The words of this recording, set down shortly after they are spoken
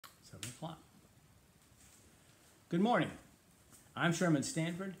Good morning. I'm Sherman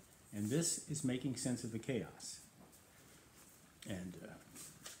Stanford, and this is Making Sense of the Chaos. And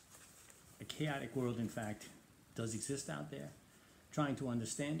a chaotic world, in fact, does exist out there. Trying to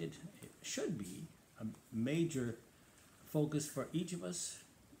understand it, it should be a major focus for each of us.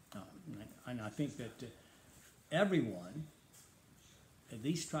 And I think that everyone at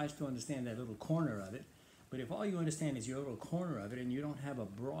least tries to understand that little corner of it. But if all you understand is your little corner of it and you don't have a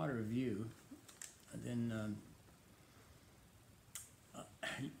broader view, then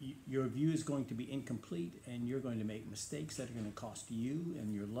your view is going to be incomplete, and you're going to make mistakes that are going to cost you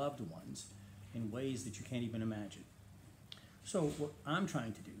and your loved ones in ways that you can't even imagine. So what I'm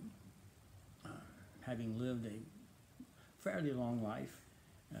trying to do, having lived a fairly long life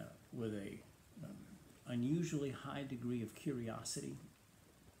with a unusually high degree of curiosity,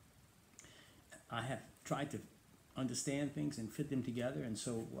 I have tried to understand things and fit them together. And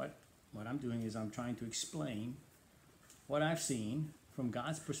so what I'm doing is I'm trying to explain what I've seen from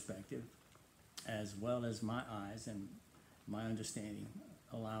God's perspective, as well as my eyes and my understanding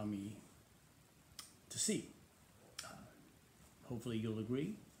allow me to see. Hopefully you'll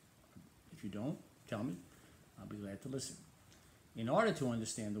agree. If you don't, tell me. I'll be glad to listen. In order to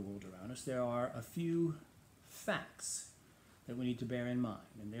understand the world around us, there are a few facts that we need to bear in mind,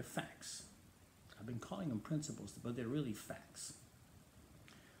 and they're facts. I've been calling them principles, but they're really facts.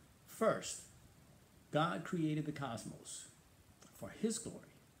 First, God created the cosmos for His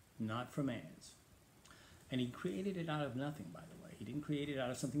glory, not for man's. And He created it out of nothing, by the way. He didn't create it out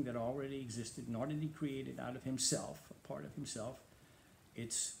of something that already existed, nor did He create it out of Himself, a part of Himself.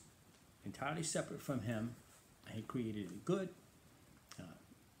 It's entirely separate from Him. He created it good,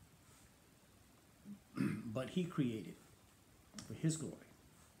 but He created for His glory.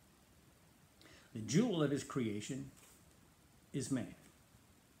 The jewel of His creation is man.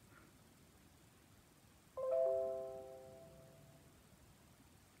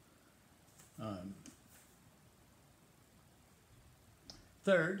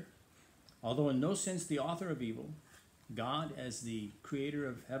 Third, although in no sense the author of evil, God, as the creator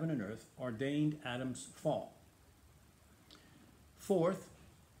of heaven and earth, ordained Adam's fall. Fourth,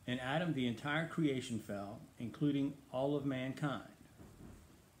 in Adam the entire creation fell, including all of mankind.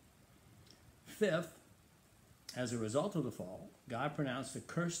 Fifth, as a result of the fall, God pronounced a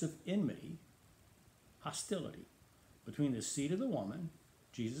curse of enmity, hostility, between the seed of the woman,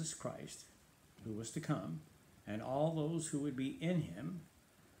 Jesus Christ, who was to come, and all those who would be in Him,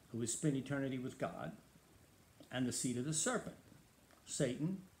 who would spend eternity with God, and the seed of the serpent,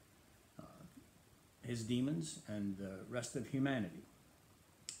 Satan, his demons, and the rest of humanity.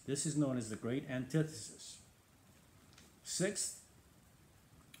 This is known as the great antithesis. Sixth,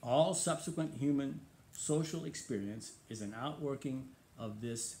 all subsequent human social experience is an outworking of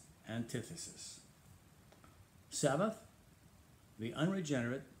this antithesis. Seventh, the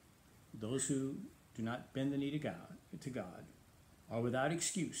unregenerate, those who do not bend the knee to God, are without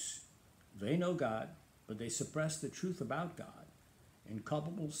excuse. They know God, but they suppress the truth about God in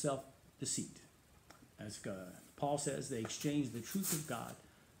culpable self-deceit. As Paul says, they exchange the truth of God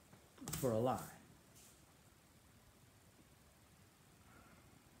for a lie.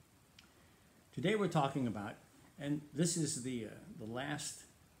 Today we're talking about, and this is the last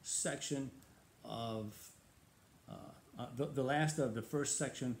section of the last of the first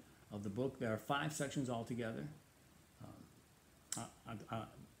section of the book. There are 5 sections altogether.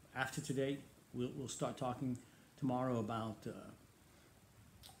 After today, we'll start talking tomorrow about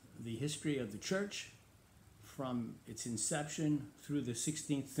the history of the church from its inception through the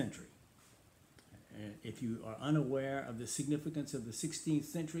 16th century. If you are unaware of the significance of the 16th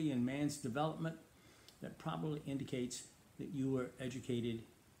century in man's development, that probably indicates that you were educated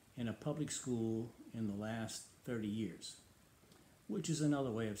in a public school in the last 30 years, which is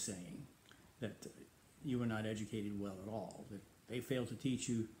another way of saying that you were not educated well at all, that they failed to teach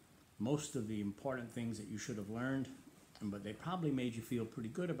you most of the important things that you should have learned, but they probably made you feel pretty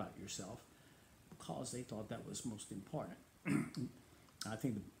good about yourself because they thought that was most important. I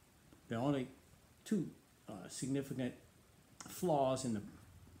think there are only 2 significant flaws in the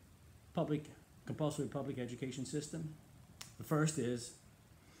compulsory public education system. The first is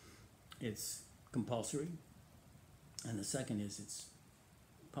it's compulsory, and the second is it's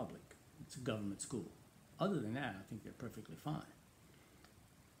public. It's a government school. Other than that, I think they're perfectly fine.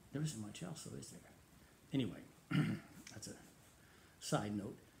 There isn't much else, though, is there? Anyway, that's a side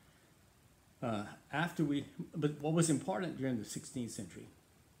note. But what was important during the 16th century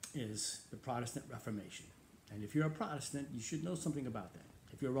is the Protestant Reformation. And if you're a Protestant, you should know something about that.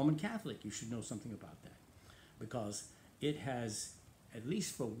 If you're a Roman Catholic, you should know something about that. Because it has, at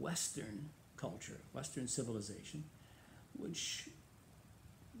least for Western culture, Western civilization, which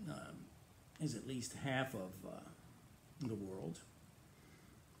is at least half of the world.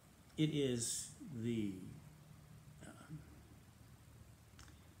 It is the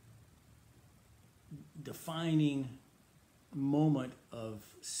defining moment of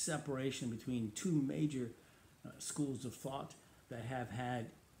separation between two major schools of thought that have had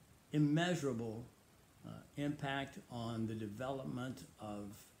immeasurable impact on the development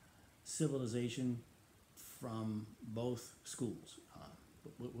of civilization from both schools.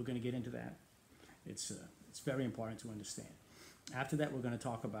 We're going to get into that. It's very important to understand. After that, we're going to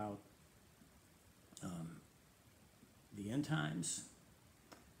talk about the end times,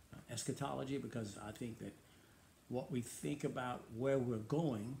 eschatology, because I think that what we think about where we're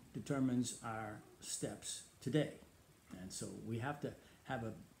going determines our steps today. And so we have to have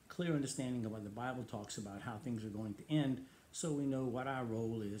a clear understanding of what the Bible talks about, how things are going to end, so we know what our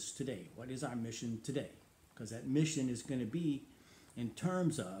role is today. What is our mission today? Because that mission is going to be in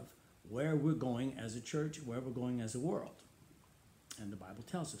terms of where we're going as a church, where we're going as a world. And the Bible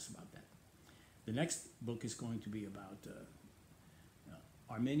tells us about that. The next book is going to be about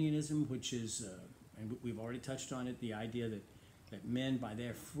Arminianism, which is, and we've already touched on it, the idea that men, by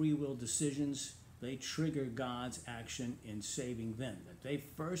their free will decisions, they trigger God's action in saving them. That they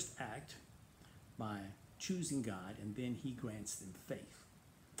first act by choosing God, and then he grants them faith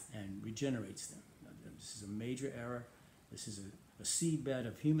and regenerates them. This is a major error. This is a seedbed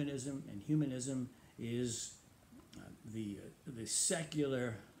of humanism, and humanism is the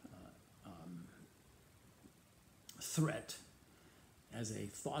secular threat as a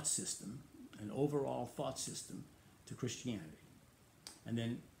thought system, an overall thought system to Christianity. And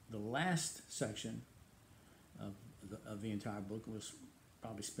then the last section of the entire book, we'll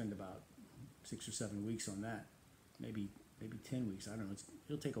probably spend about 6 or 7 weeks on that, maybe 10 weeks, I don't know,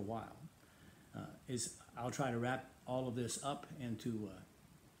 it'll take a while, is I'll try to wrap all of this up into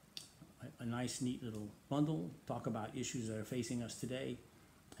a nice, neat little bundle, talk about issues that are facing us today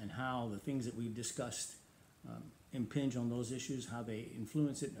and how the things that we've discussed impinge on those issues, how they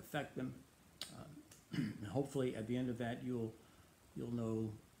influence it and affect them. And hopefully at the end of that, you'll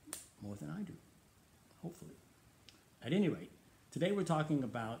know more than I do, hopefully. At any rate, today we're talking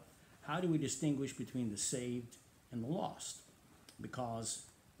about how do we distinguish between the saved and the lost, because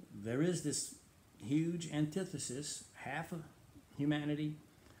there is this huge antithesis. Half of humanity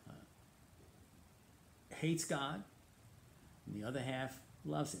hates God, and the other half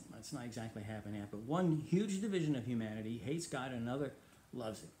loves him. That's not exactly half and half, but one huge division of humanity hates God and another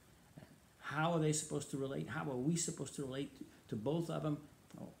loves him. How are they supposed to relate? How are we supposed to relate to both of them?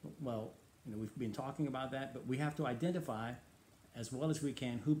 Well, we've been talking about that, but we have to identify as well as we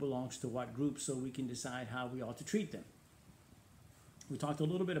can who belongs to what group so we can decide how we ought to treat them. We talked a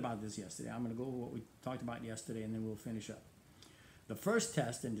little bit about this yesterday. I'm going to go over what we talked about yesterday, and then we'll finish up. The first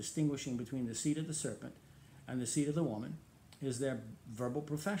test in distinguishing between the seed of the serpent and the seed of the woman is their verbal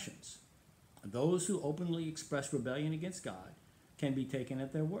professions. Those who openly express rebellion against God can be taken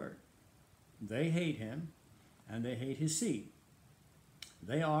at their word. They hate him, and they hate his seed.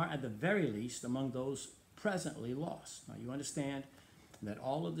 They are, at the very least, among those presently lost. Now, you understand that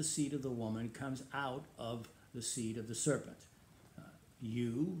all of the seed of the woman comes out of the seed of the serpent.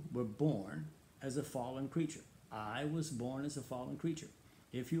 You were born as a fallen creature. I was born as a fallen creature.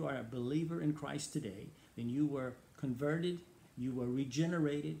 If you are a believer in Christ today, then you were converted, you were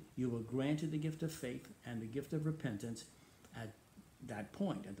regenerated, you were granted the gift of faith and the gift of repentance at that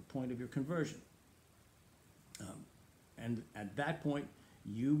point, at the point of your conversion. And at that point,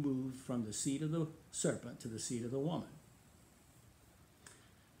 you moved from the seed of the serpent to the seed of the woman.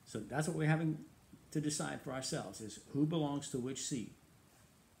 So that's what we're having to decide for ourselves, is who belongs to which seed.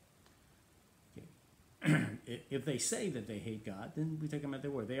 Okay. If they say that they hate God, then we take them at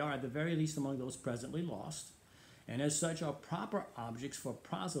their word. They are at the very least among those presently lost, and as such are proper objects for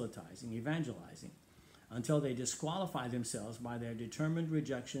proselytizing, evangelizing, until they disqualify themselves by their determined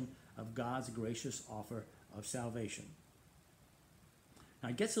rejection of God's gracious offer of salvation. Now,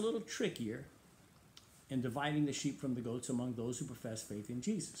 it gets a little trickier in dividing the sheep from the goats among those who profess faith in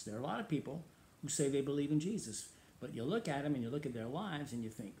Jesus. There are a lot of people who say they believe in Jesus, but you look at them and you look at their lives and you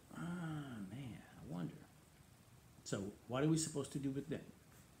think, man, I wonder. So what are we supposed to do with them?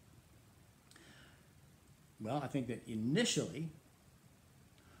 Well, I think that initially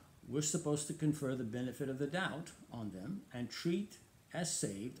we're supposed to confer the benefit of the doubt on them and treat as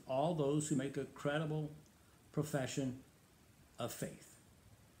saved all those who make a credible profession of faith.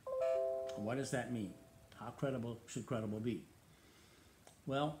 What does that mean? How credible should credible be?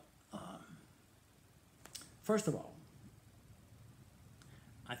 Well, first of all,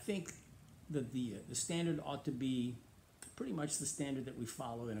 I think that the standard ought to be pretty much the standard that we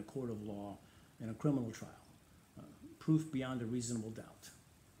follow in a court of law in a criminal trial, proof beyond a reasonable doubt.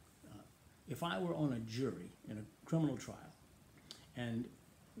 If I were on a jury in a criminal trial and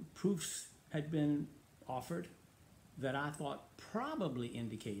proofs had been offered that I thought probably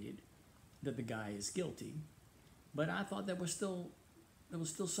indicated that the guy is guilty, but I thought there was still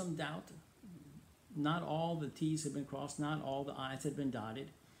some doubt, not all the T's had been crossed, not all the I's had been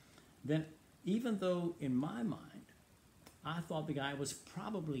dotted, then even though in my mind I thought the guy was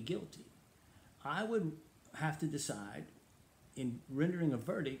probably guilty, I would have to decide in rendering a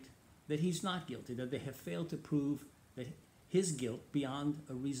verdict that he's not guilty, that they have failed to prove that his guilt beyond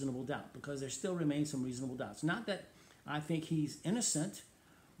a reasonable doubt, because there still remains some reasonable doubts. Not that I think he's innocent,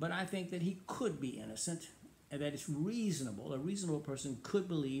 but I think that he could be innocent, and that it's reasonable, a reasonable person could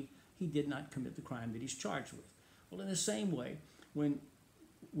believe he did not commit the crime that he's charged with. Well, in the same way, when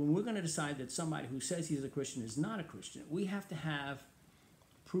we're going to decide that somebody who says he's a Christian is not a Christian, we have to have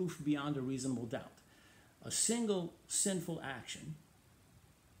proof beyond a reasonable doubt. A single sinful action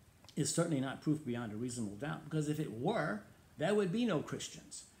is certainly not proof beyond a reasonable doubt, because if it were, there would be no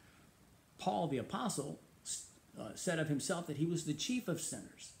Christians. Paul the Apostle said of himself that he was the chief of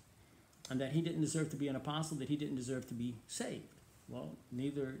sinners, and that he didn't deserve to be an apostle, that he didn't deserve to be saved. Well,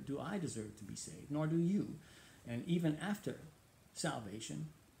 neither do I deserve to be saved, nor do you. And even after salvation,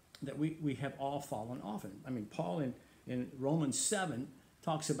 that we have all fallen off. I mean, Paul in Romans 7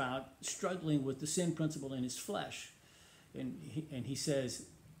 talks about struggling with the sin principle in his flesh. And he says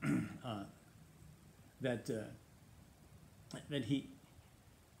that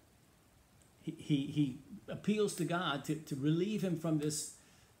he appeals to God to relieve him from his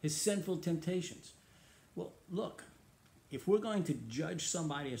sinful temptations. Well, look, if we're going to judge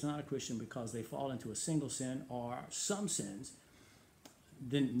somebody as not a Christian because they fall into a single sin or some sins,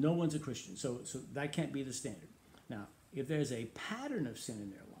 then no one's a Christian. So that can't be the standard. Now, if there's a pattern of sin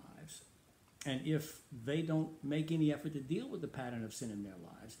in their lives, and if they don't make any effort to deal with the pattern of sin in their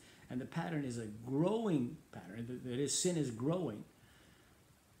lives, and the pattern is a growing pattern, that is, sin is growing,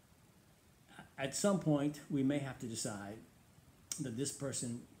 at some point we may have to decide that this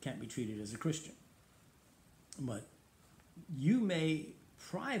person can't be treated as a Christian. But you may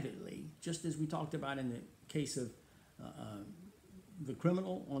privately, just as we talked about in the case of the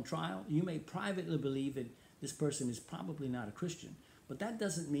criminal on trial, you may privately believe that this person is probably not a Christian. But that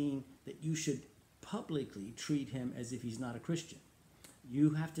doesn't mean that you should publicly treat him as if he's not a Christian.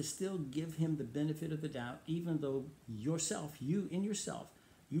 You have to still give him the benefit of the doubt, even though you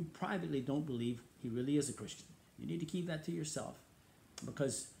privately don't believe he really is a Christian. You need to keep that to yourself,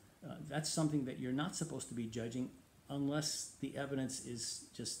 because that's something that you're not supposed to be judging unless the evidence is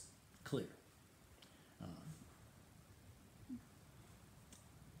just clear.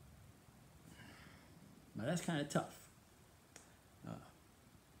 Now that's kind of tough.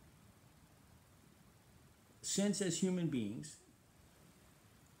 Since as human beings,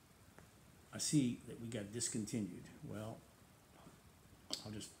 I see that we got discontinued. Well,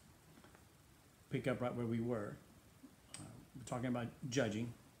 I'll just pick up right where we were. We're talking about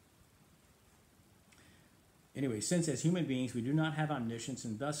judging. Anyway, since as human beings we do not have omniscience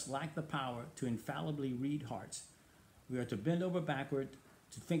and thus lack the power to infallibly read hearts, we are to bend over backward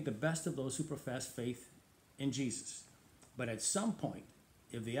to think the best of those who profess faith in Jesus. But at some point,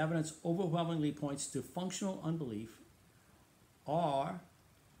 if the evidence overwhelmingly points to functional unbelief, or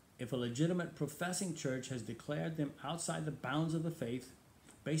if a legitimate professing church has declared them outside the bounds of the faith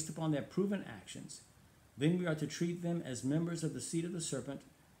based upon their proven actions, then we are to treat them as members of the seed of the serpent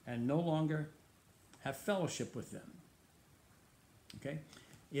and no longer have fellowship with them. Okay?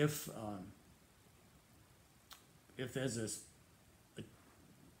 If there's a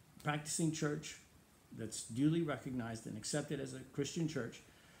practicing church that's duly recognized and accepted as a Christian church,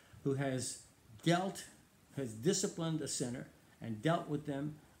 who has disciplined a sinner and dealt with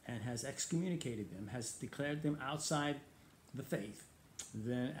them and has excommunicated them, has declared them outside the faith,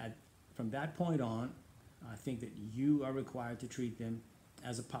 then from that point on, I think that you are required to treat them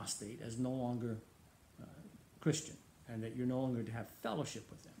as apostate, as no longer Christian, and that you're no longer to have fellowship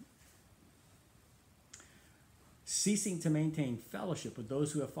with them. Ceasing to maintain fellowship with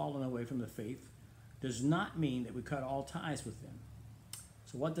those who have fallen away from the faith does not mean that we cut all ties with them.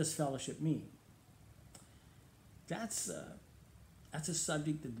 So what does fellowship mean? That's a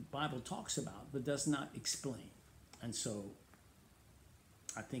subject that the Bible talks about but does not explain. And so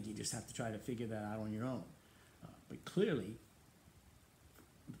I think you just have to try to figure that out on your own. But clearly,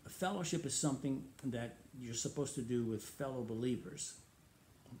 fellowship is something that you're supposed to do with fellow believers.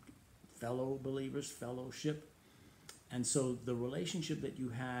 Fellow believers, fellowship. And so the relationship that you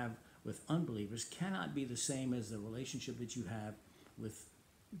have with unbelievers cannot be the same as the relationship that you have with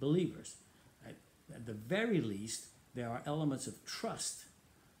believers. At the very least, there are elements of trust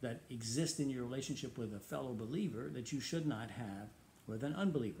that exist in your relationship with a fellow believer that you should not have with an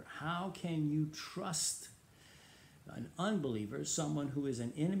unbeliever. How can you trust an unbeliever, someone who is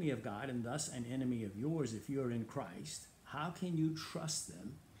an enemy of God and thus an enemy of yours if you're in Christ? How can you trust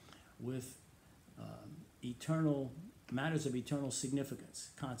them with eternal matters of eternal significance,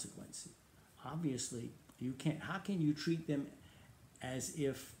 consequence? Obviously, you can't. How can you treat them as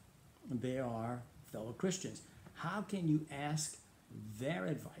if they are fellow Christians? How can you ask their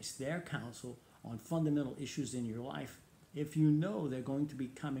advice, their counsel on fundamental issues in your life if you know they're going to be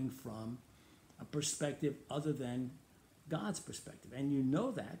coming from a perspective other than God's perspective? And you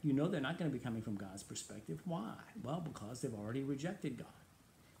know that. You know they're not going to be coming from God's perspective. Why? Well, because they've already rejected God.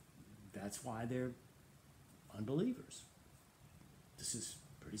 That's why they're unbelievers. This is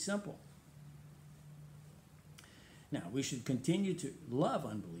pretty simple. Now, we should continue to love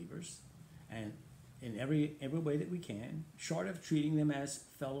unbelievers and in every way that we can, short of treating them as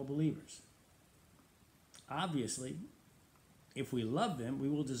fellow believers. Obviously, if we love them, we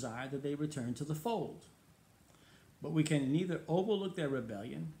will desire that they return to the fold. But we can neither overlook their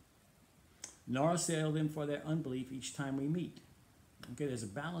rebellion nor assail them for their unbelief each time we meet. Okay, there's a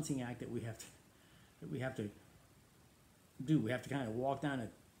balancing act that we have to do. We have to kind of walk down a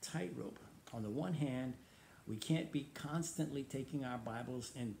tightrope. On the one hand, we can't be constantly taking our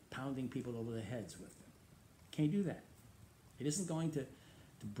Bibles and pounding people over the heads with them. Can't do that. It isn't going to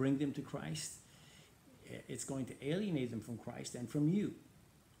bring them to Christ. It's going to alienate them from Christ and from you.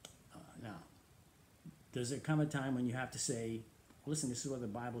 Now, does there come a time when you have to say, listen, this is what the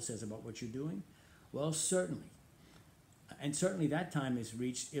Bible says about what you're doing? Well, certainly. And certainly that time is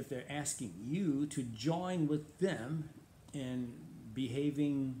reached if they're asking you to join with them in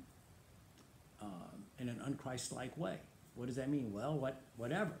behaving in an unchristlike way. What does that mean? Well,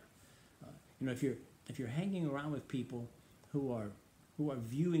 whatever. If you're hanging around with people who are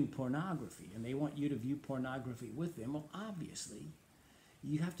viewing pornography and they want you to view pornography with them, well, obviously,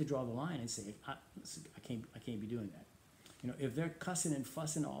 you have to draw the line and say, I can't be doing that. If they're cussing and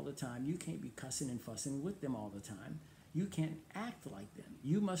fussing all the time, you can't be cussing and fussing with them all the time. You can't act like them.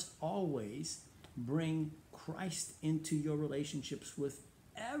 You must always bring Christ into your relationships with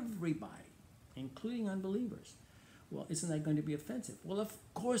everybody, including unbelievers. Well, isn't that going to be offensive? Well, of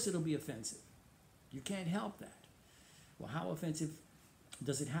course it'll be offensive. You can't help that. Well, how offensive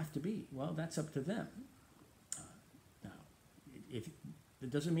does it have to be? Well, that's up to them. Now, it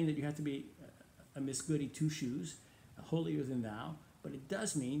doesn't mean that you have to be a Miss Goody Two-Shoes, a holier than thou, but it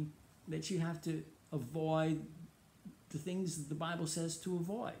does mean that you have to avoid the things that the Bible says to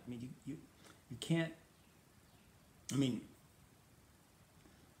avoid. I mean, you can't. I mean,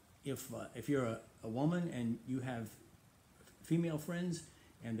 if you're a woman and you have female friends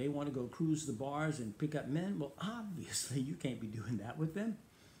and they want to go cruise the bars and pick up men, well, obviously you can't be doing that with them.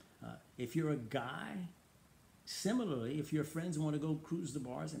 If you're a guy, similarly, if your friends want to go cruise the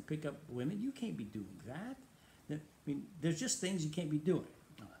bars and pick up women, you can't be doing that. I mean, there's just things you can't be doing.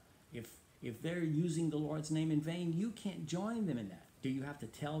 If they're using the Lord's name in vain, you can't join them in that. Do you have to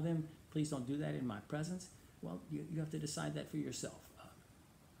tell them, please don't do that in my presence? Well, you have to decide that for yourself.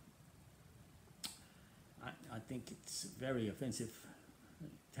 I think it's very offensive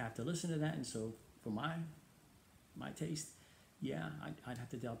to have to listen to that, and so for my taste, yeah, I'd have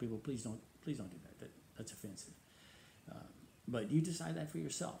to tell people, please don't do that. That's offensive. But you decide that for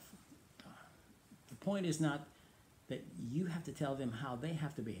yourself. The point is not that you have to tell them how they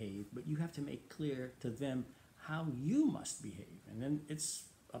have to behave, but you have to make clear to them how you must behave. And then it's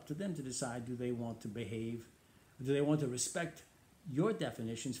up to them to decide, do they want to behave, do they want to respect your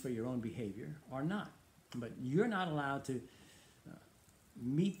definitions for your own behavior or not. But you're not allowed to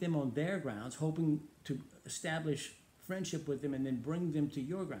meet them on their grounds, hoping to establish friendship with them and then bring them to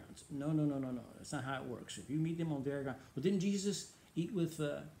your grounds. No. That's not how it works. If you meet them on their grounds, well, didn't Jesus eat with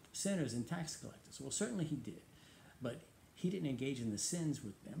sinners and tax collectors? Well, certainly he did. But he didn't engage in the sins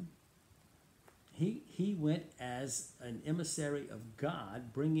with them. He went as an emissary of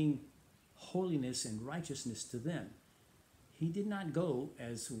God, bringing holiness and righteousness to them. He did not go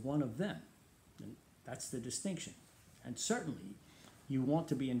as one of them. And that's the distinction. And certainly, you want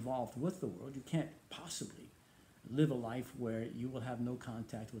to be involved with the world. You can't possibly live a life where you will have no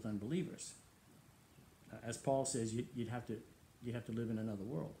contact with unbelievers. As Paul says, you'd have to live in another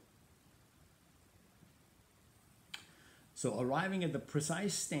world. So arriving at the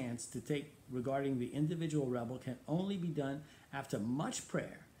precise stance to take regarding the individual rebel can only be done after much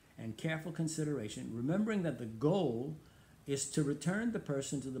prayer and careful consideration, remembering that the goal is to return the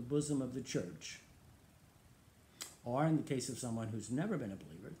person to the bosom of the church, or in the case of someone who's never been a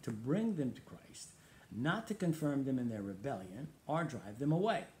believer, to bring them to Christ, not to confirm them in their rebellion or drive them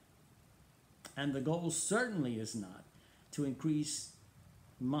away. And the goal certainly is not to increase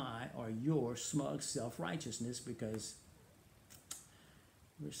my or your smug self-righteousness because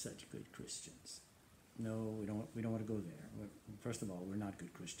we're such good Christians. No, we don't want to go there. First of all, we're not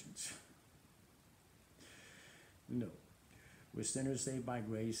good Christians. No. We're sinners saved by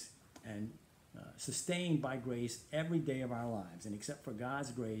grace and sustained by grace every day of our lives. And except for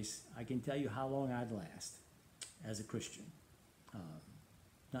God's grace, I can tell you how long I'd last as a Christian.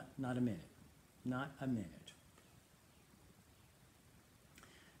 Not a minute. Not a minute.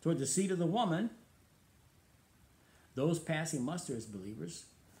 Toward the seed of the woman, those passing muster as believers,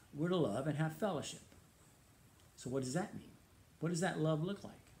 we're to love and have fellowship. So what does that mean? What does that love look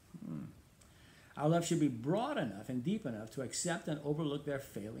like? Our love should be broad enough and deep enough to accept and overlook their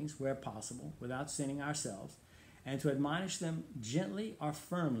failings where possible without sinning ourselves, and to admonish them gently or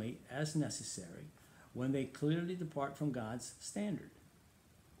firmly as necessary when they clearly depart from God's standard.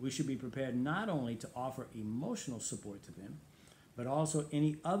 We should be prepared not only to offer emotional support to them, but also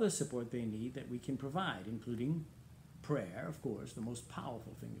any other support they need that we can provide, including prayer, of course, the most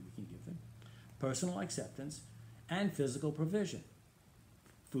powerful thing that we can give them, personal acceptance, and physical provision.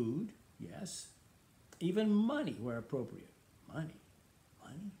 Food, yes. Even money where appropriate. Money.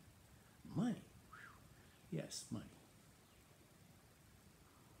 Whew. Yes, money.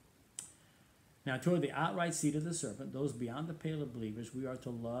 Now, toward the outright seed of the serpent, those beyond the pale of believers, we are to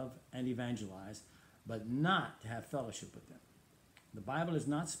love and evangelize, but not to have fellowship with them. The Bible is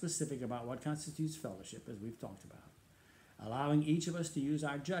not specific about what constitutes fellowship, as we've talked about, allowing each of us to use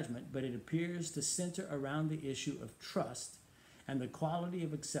our judgment, but it appears to center around the issue of trust and the quality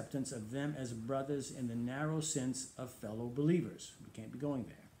of acceptance of them as brothers in the narrow sense of fellow believers. We can't be going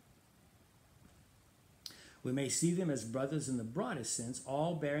there. We may see them as brothers in the broadest sense,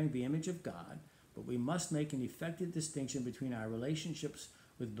 all bearing the image of God, but we must make an effective distinction between our relationships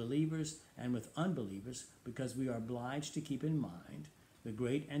with believers and with unbelievers, because we are obliged to keep in mind the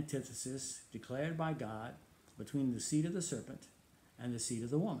great antithesis declared by God between the seed of the serpent and the seed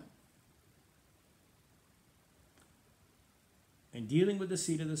of the woman. In dealing with the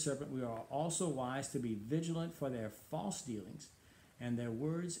seed of the serpent, we are also wise to be vigilant for their false dealings and their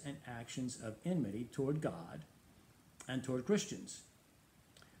words and actions of enmity toward God and toward Christians.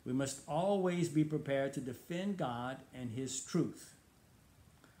 We must always be prepared to defend God and His truth,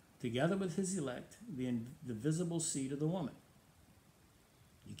 together with His elect, the visible seed of the woman.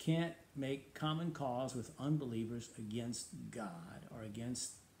 You can't make common cause with unbelievers against God or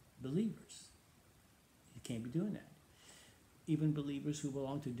against believers. You can't be doing that. Even believers who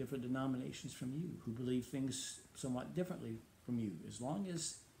belong to different denominations from you, who believe things somewhat differently from you, as long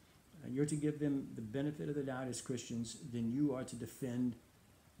as you're to give them the benefit of the doubt as Christians, then you are to defend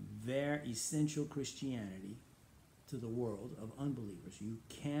their essential Christianity to the world of unbelievers. You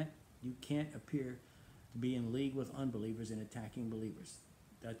can't appear to be in league with unbelievers and attacking believers.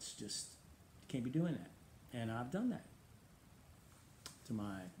 That's just, you can't be doing that. And I've done that to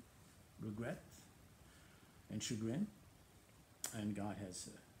my regret and chagrin. And God has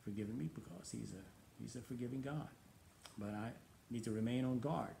forgiven me because He's a forgiving God. But I need to remain on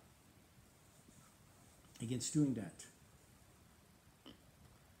guard against doing that.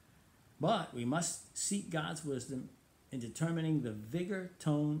 But we must seek God's wisdom in determining the vigor,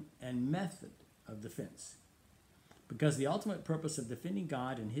 tone, and method of defense. Because the ultimate purpose of defending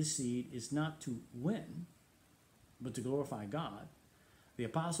God and His seed is not to win, but to glorify God. The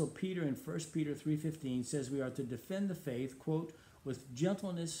Apostle Peter in 1 Peter 3:15 says we are to defend the faith, quote, with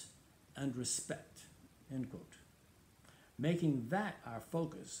gentleness and respect, end quote. Making that our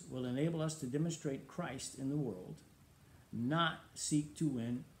focus will enable us to demonstrate Christ in the world, not seek to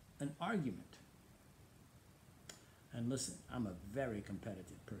win an argument. And listen, I'm a very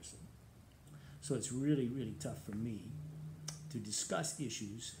competitive person. So it's really, really tough for me to discuss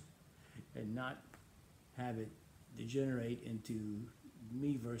issues and not have it degenerate into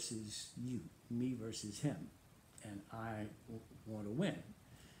me versus you, me versus him. And I want to win.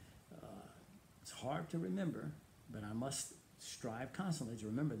 It's hard to remember, but I must strive constantly to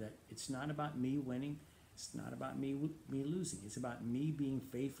remember that it's not about me winning. It's not about me losing. It's about me being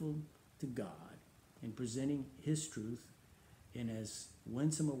faithful to God and presenting His truth in as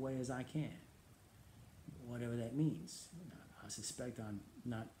winsome a way as I can, whatever that means. I suspect I'm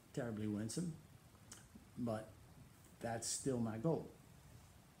not terribly winsome, but that's still my goal.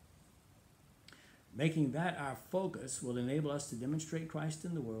 Making that our focus will enable us to demonstrate Christ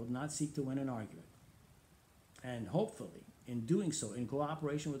in the world, not seek to win an argument. And hopefully, in doing so, in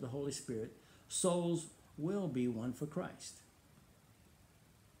cooperation with the Holy Spirit, souls will be won for Christ.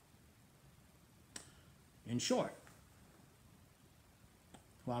 In short,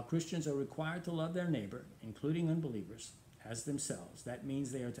 while Christians are required to love their neighbor, including unbelievers, as themselves, that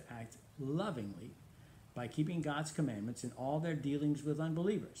means they are to act lovingly by keeping God's commandments in all their dealings with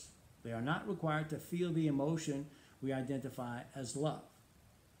unbelievers. They are not required to feel the emotion we identify as love.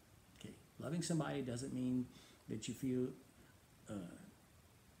 Okay, loving somebody doesn't mean that you feel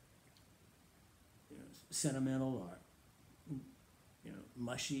sentimental or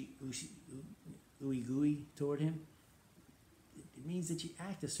mushy, ooey gooey toward him. It means that you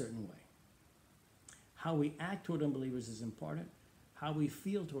act a certain way. How we act toward unbelievers is important. How we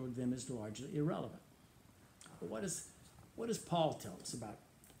feel toward them is largely irrelevant. But what does Paul tell us about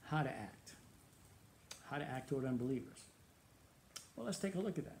how to act? How to act toward unbelievers? Well, let's take a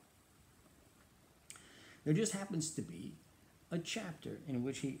look at that. There just happens to be a chapter in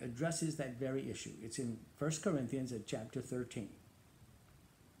which he addresses that very issue. It's in 1 Corinthians at chapter 13.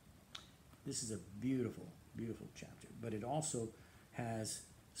 This is a beautiful, beautiful chapter, but it also has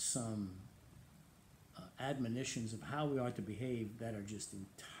some admonitions of how we are to behave that are just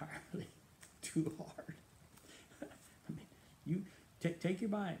entirely too hard. I mean, you take your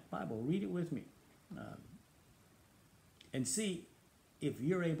Bible, read it with me, and see if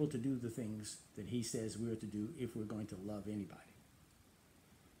you're able to do the things that he says we're to do if we're going to love anybody.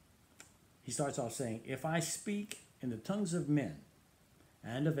 He starts off saying, if I speak in the tongues of men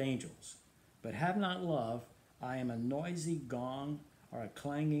and of angels, but have not love, I am a noisy gong or a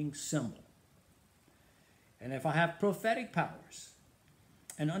clanging cymbal. And if I have prophetic powers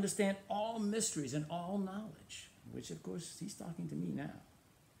and understand all mysteries and all knowledge, which of course he's talking to me now,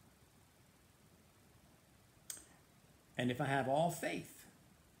 and if I have all faith,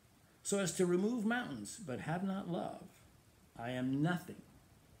 so as to remove mountains, but have not love, I am nothing.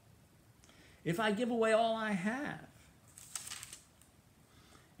 If I give away all I have,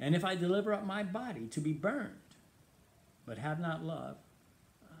 and if I deliver up my body to be burned, but have not love,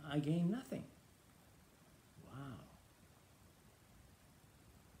 I gain nothing. Wow.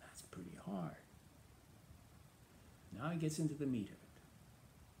 That's pretty hard. Now he gets into the meat of it.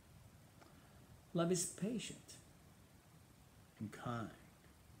 Love is patient and kind.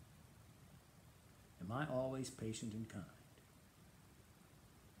 Am I always patient and kind?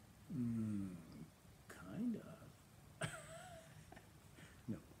 Kind of.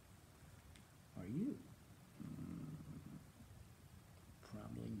 No. Are you?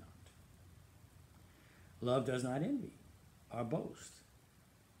 Probably not. Love does not envy or boast.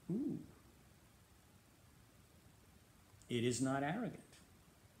 Ooh. It is not arrogant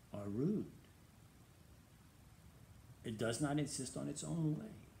or rude. It does not insist on its own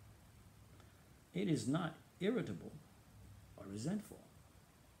way. It is not irritable or resentful.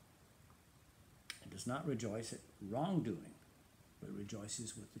 It does not rejoice at wrongdoing, but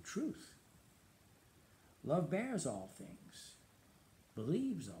rejoices with the truth. Love bears all things,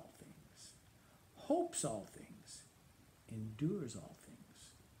 believes all things, hopes all things, endures all things.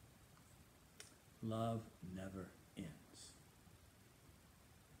 Love never ends.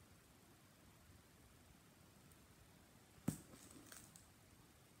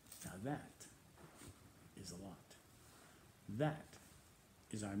 Now that is a lot. That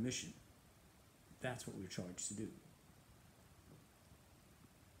is our mission. That's what we're charged to do.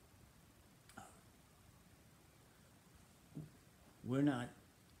 We're not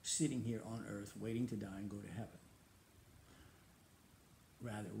sitting here on earth waiting to die and go to heaven.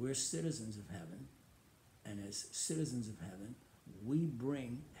 Rather, we're citizens of heaven, and as citizens of heaven, we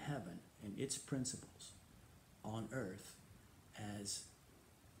bring heaven and its principles on earth as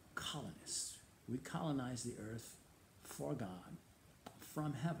colonists. We colonize the earth for God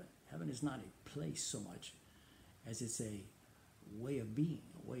from heaven. Heaven is not a place so much as it's a way of being,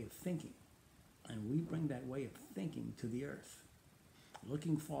 a way of thinking. And we bring that way of thinking to the earth,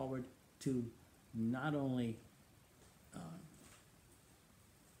 looking forward to not only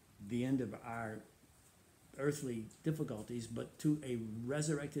the end of our earthly difficulties, but to a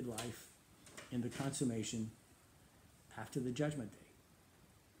resurrected life in the consummation after the judgment day.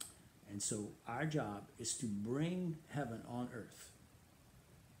 And so our job is to bring heaven on earth.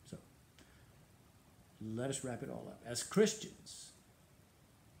 So let us wrap it all up. As Christians,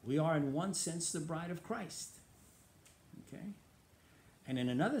 we are in one sense the bride of Christ. Okay? And in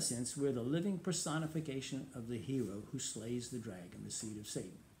another sense, we're the living personification of the hero who slays the dragon, the seed of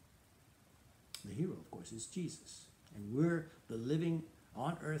Satan. The hero, of course, is Jesus. And we're the living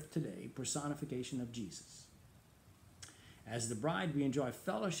on earth today personification of Jesus. As the bride, we enjoy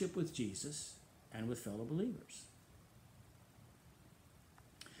fellowship with Jesus and with fellow believers.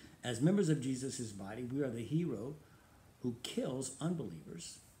 As members of Jesus' body, we are the hero who kills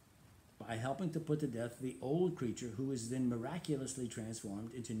unbelievers by helping to put to death the old creature, who is then miraculously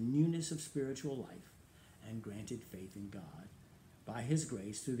transformed into newness of spiritual life and granted faith in God by his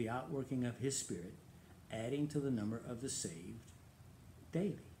grace through the outworking of his Spirit, adding to the number of the saved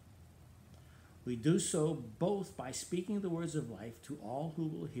daily. We do so both by speaking the words of life to all who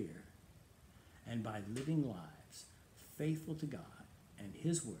will hear and by living lives faithful to God and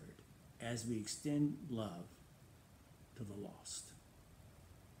his word as we extend love to the lost.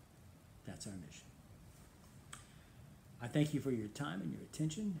 That's our mission. I thank you for your time and your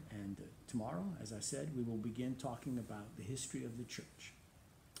attention, and tomorrow, as I said, we will begin talking about the history of the church.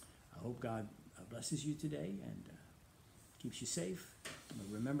 I hope God blesses you today and keeps you safe. But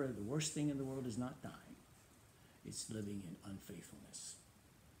remember, the worst thing in the world is not dying. It's living in unfaithfulness.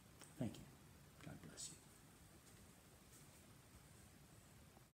 Thank you. God bless you.